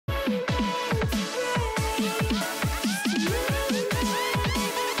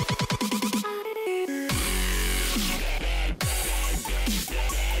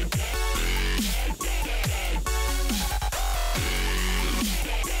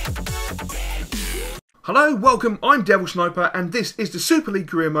Hello, welcome, I'm Devil Sniper and this is the Super League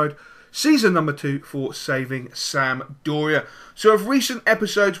Career Mode, Season number 2 for Saving Sampdoria. So of recent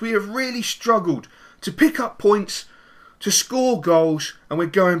episodes we have really struggled to pick up points, to score goals, and we're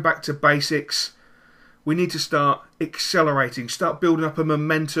going back to basics. We need to start accelerating, start building up a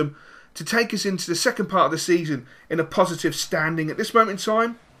momentum to take us into the second part of the season in a positive standing. At this moment in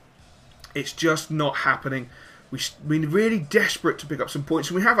time, it's just not happening. We're really desperate to pick up some points,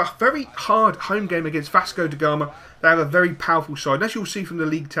 and we have a very hard home game against Vasco da Gama. They have a very powerful side, and as you'll see from the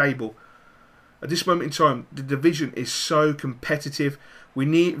league table, at this moment in time, the division is so competitive. We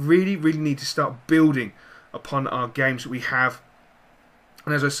really need to start building upon our games that we have.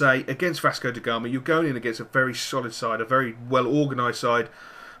 And as I say, against Vasco da Gama, you're going in against a very solid side, a very well organised side.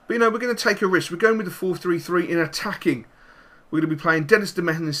 But you know, we're going to take a risk. We're going with the 4-3-3 in attacking. We're going to be playing Dennis de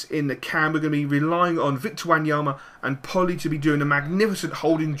Menes in the cam. We're going to be relying on Victor Wanyama and Polly to be doing a magnificent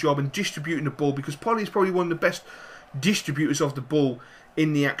holding job and distributing the ball, because Polly is probably one of the best distributors of the ball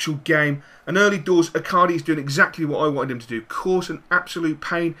in the actual game. And early doors, Icardi is doing exactly what I wanted him to do. Cause an absolute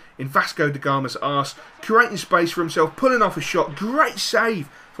pain in Vasco da Gama's arse, creating space for himself, pulling off a shot. Great save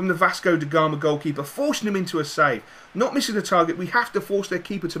from the Vasco da Gama goalkeeper, forcing him into a save. Not missing the target, we have to force their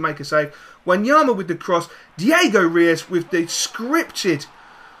keeper to make a save. Wanyama with the cross, Diego Reyes with the scripted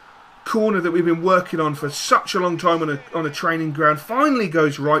corner that we've been working on for such a long time on a training ground, finally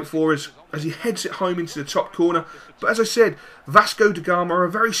goes right for us as he heads it home into the top corner. But as I said, Vasco da Gama are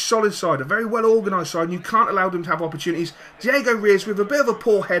a very solid side, a very well organised side, and you can't allow them to have opportunities. Diego Reyes with a bit of a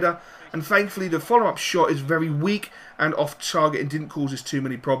poor header, and thankfully the follow-up shot is very weak and off target and didn't cause us too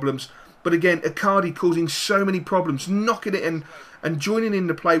many problems. But again, Icardi causing so many problems, knocking it in and joining in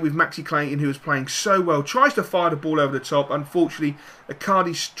the play with Maxi Clayton, who is playing so well. Tries to fire the ball over the top. Unfortunately,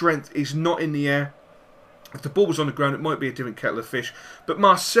 Icardi's strength is not in the air. If the ball was on the ground, it might be a different kettle of fish. But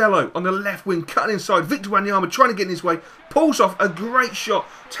Marcelo on the left wing, cutting inside. Victor Wanyama trying to get in his way. Pulls off a great shot.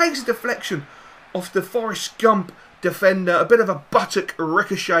 Takes a deflection off the Forrest Gump defender. A bit of a buttock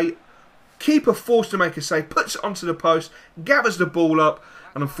ricochet. Keeper forced to make a save. Puts it onto the post. Gathers the ball up.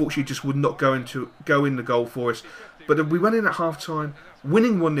 And unfortunately just would not go in the goal for us. But we went in at half-time,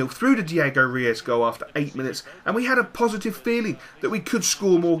 winning 1-0 through the Diego Reyes goal after 8 minutes. And we had a positive feeling that we could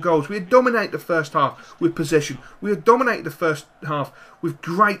score more goals. We had dominated the first half with possession. We had dominated the first half with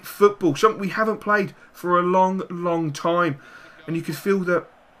great football. Something we haven't played for a long time. And you could feel that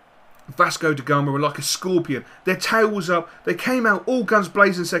Vasco da Gama were like a scorpion. Their tail was up. They came out all guns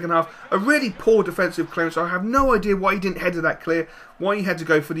blazing second half. A really poor defensive clearance. I have no idea why he didn't header that clear. Why he had to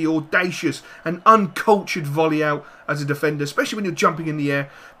go for the audacious and uncultured volley out as a defender, especially when you're jumping in the air.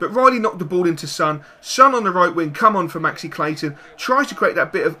 But Riley knocked the ball into Son. Son on the right wing, come on for Maxi Clayton. Tries to create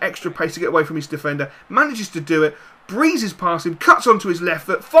that bit of extra pace to get away from his defender. Manages to do it. Breezes past him, cuts onto his left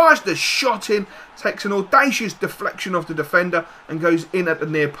foot, fires the shot in, takes an audacious deflection off the defender and goes in at the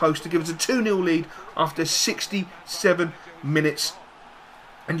near post to give us a 2-0 lead after 67 minutes.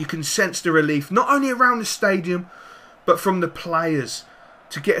 And you can sense the relief, not only around the stadium, but from the players.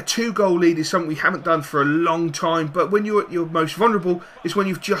 To get a 2-goal lead is something we haven't done for a long time, but when you're at your most vulnerable is when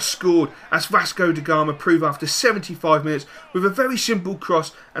you've just scored, as Vasco da Gama prove after 75 minutes with a very simple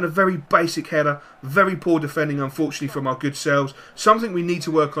cross and a very basic header. Very poor defending, unfortunately, from our good selves. Something we need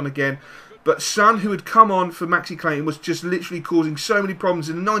to work on again. But Son, who had come on for Maxi Clayton, was just literally causing so many problems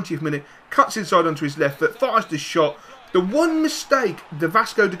in the 90th minute. Cuts inside onto his left foot, fires the shot. The one mistake the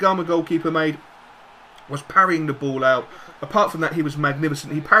Vasco da Gama goalkeeper made was parrying the ball out. Apart from that, he was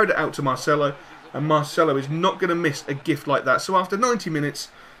magnificent. He parried it out to Marcelo, and Marcelo is not going to miss a gift like that. So after 90 minutes,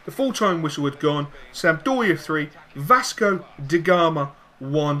 the full-time whistle had gone. Sampdoria 3, Vasco da Gama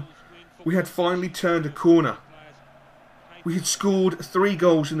 1. We had finally turned a corner. We had scored 3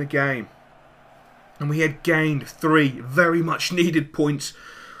 goals in the game, and we had gained 3 very much needed points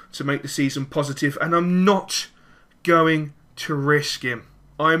to make the season positive. And I'm not going to risk him.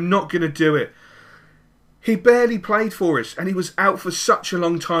 I am not going to do it. He barely played for us, and he was out for such a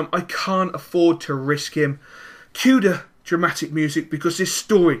long time. I can't afford to risk him. Cue the dramatic music, because this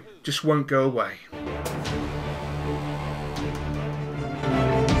story just won't go away.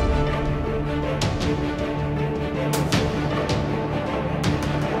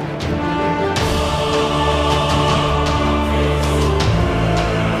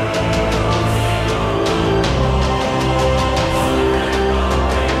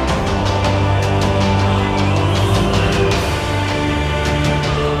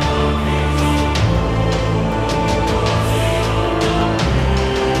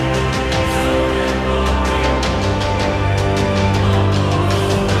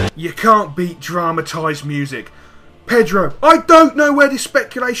 You can't beat dramatised music. Pedro. I don't know where this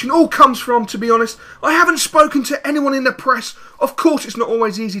speculation all comes from, to be honest. I haven't spoken to anyone in the press. Of course, it's not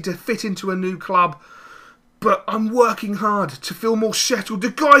always easy to fit into a new club, but I'm working hard to feel more settled.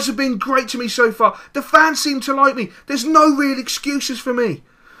 The guys have been great to me so far. The fans seem to like me. There's no real excuses for me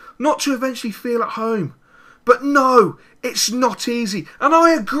not to eventually feel at home. But no, it's not easy. And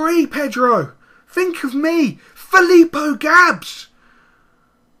I agree, Pedro. Think of me, Filippo Gabs.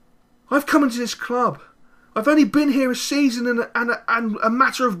 I've come into this club. I've only been here a season and a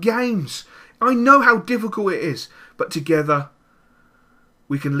matter of games. I know how difficult it is. But together,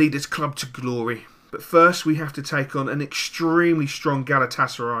 we can lead this club to glory. But first, we have to take on an extremely strong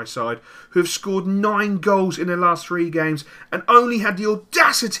Galatasaray side who have scored 9 goals in their last 3 games and only had the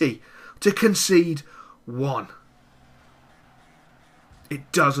audacity to concede 1. It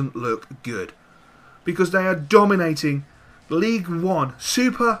doesn't look good because they are dominating League 1,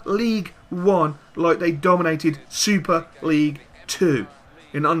 Super League 1, like they dominated Super League 2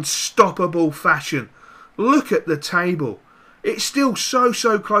 in unstoppable fashion. Look at the table. It's still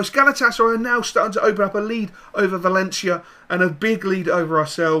so close. Galatasaray are now starting to open up a lead over Valencia and a big lead over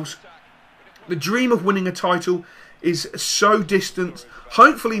ourselves. The dream of winning a title is so distant.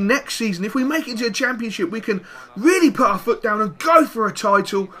 Hopefully next season, if we make it to a championship, we can really put our foot down and go for a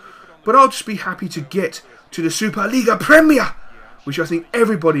title. But I'll just be happy to get to the Superliga Premier, which I think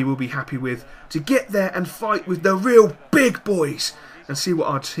everybody will be happy with, to get there and fight with the real big boys and see what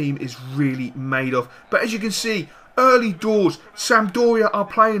our team is really made of. But as you can see, early doors, Sampdoria are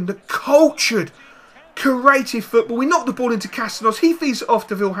playing the cultured, creative football. We knock the ball into Castanos. He feeds it off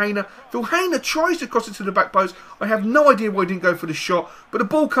to Vilhena. Vilhena tries to cross it to the back post. I have no idea why he didn't go for the shot. But the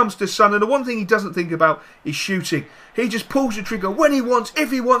ball comes to Son, and the one thing he doesn't think about is shooting. He just pulls the trigger when he wants,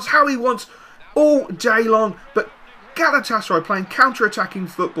 if he wants, how he wants, all day long. But Galatasaray playing counter-attacking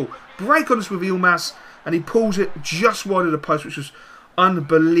football. Break on us with Yilmaz, and he pulls it just wide of the post, which was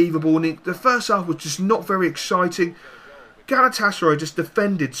unbelievable. And the first half was just not very exciting. Galatasaray just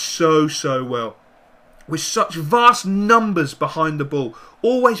defended so well, with such vast numbers behind the ball,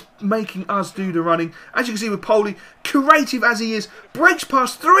 always making us do the running. As you can see with Poli, creative as he is, breaks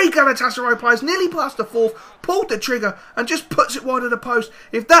past 3 Galatasaray players, nearly past the 4th, pulled the trigger and just puts it wide of the post.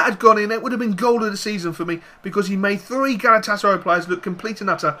 If that had gone in, it would have been goal of the season for me, because he made 3 Galatasaray players look complete and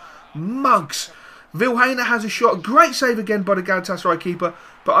utter mugs. Vilhena has a shot. Great save again by the Galatasaray keeper.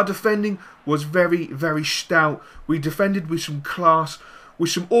 But our defending was very stout. We defended with some class, with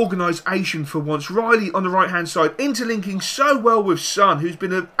some organisation for once. Riley on the right-hand side, interlinking so well with Son, who's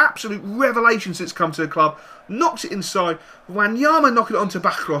been an absolute revelation since come to the club. Knocks it inside. Wanyama knocking it onto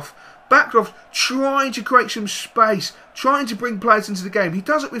Bakrov. Bakrov trying to create some space, trying to bring players into the game. He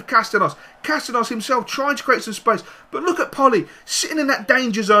does it with Castanos. Castanos himself trying to create some space. But look at Poli, sitting in that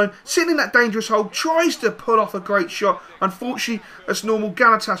danger zone, sitting in that dangerous hole, tries to pull off a great shot. Unfortunately, as normal,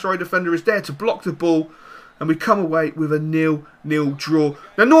 Galatasaray defender is there to block the ball, and we come away with a 0-0 draw.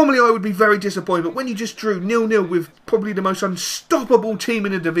 Now, normally I would be very disappointed, but when you just drew 0-0 with probably the most unstoppable team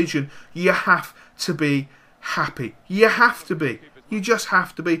in the division, you have to be happy. You have to be. You just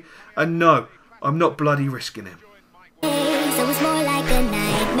have to be. And no, I'm not bloody risking him. So it's more like a night.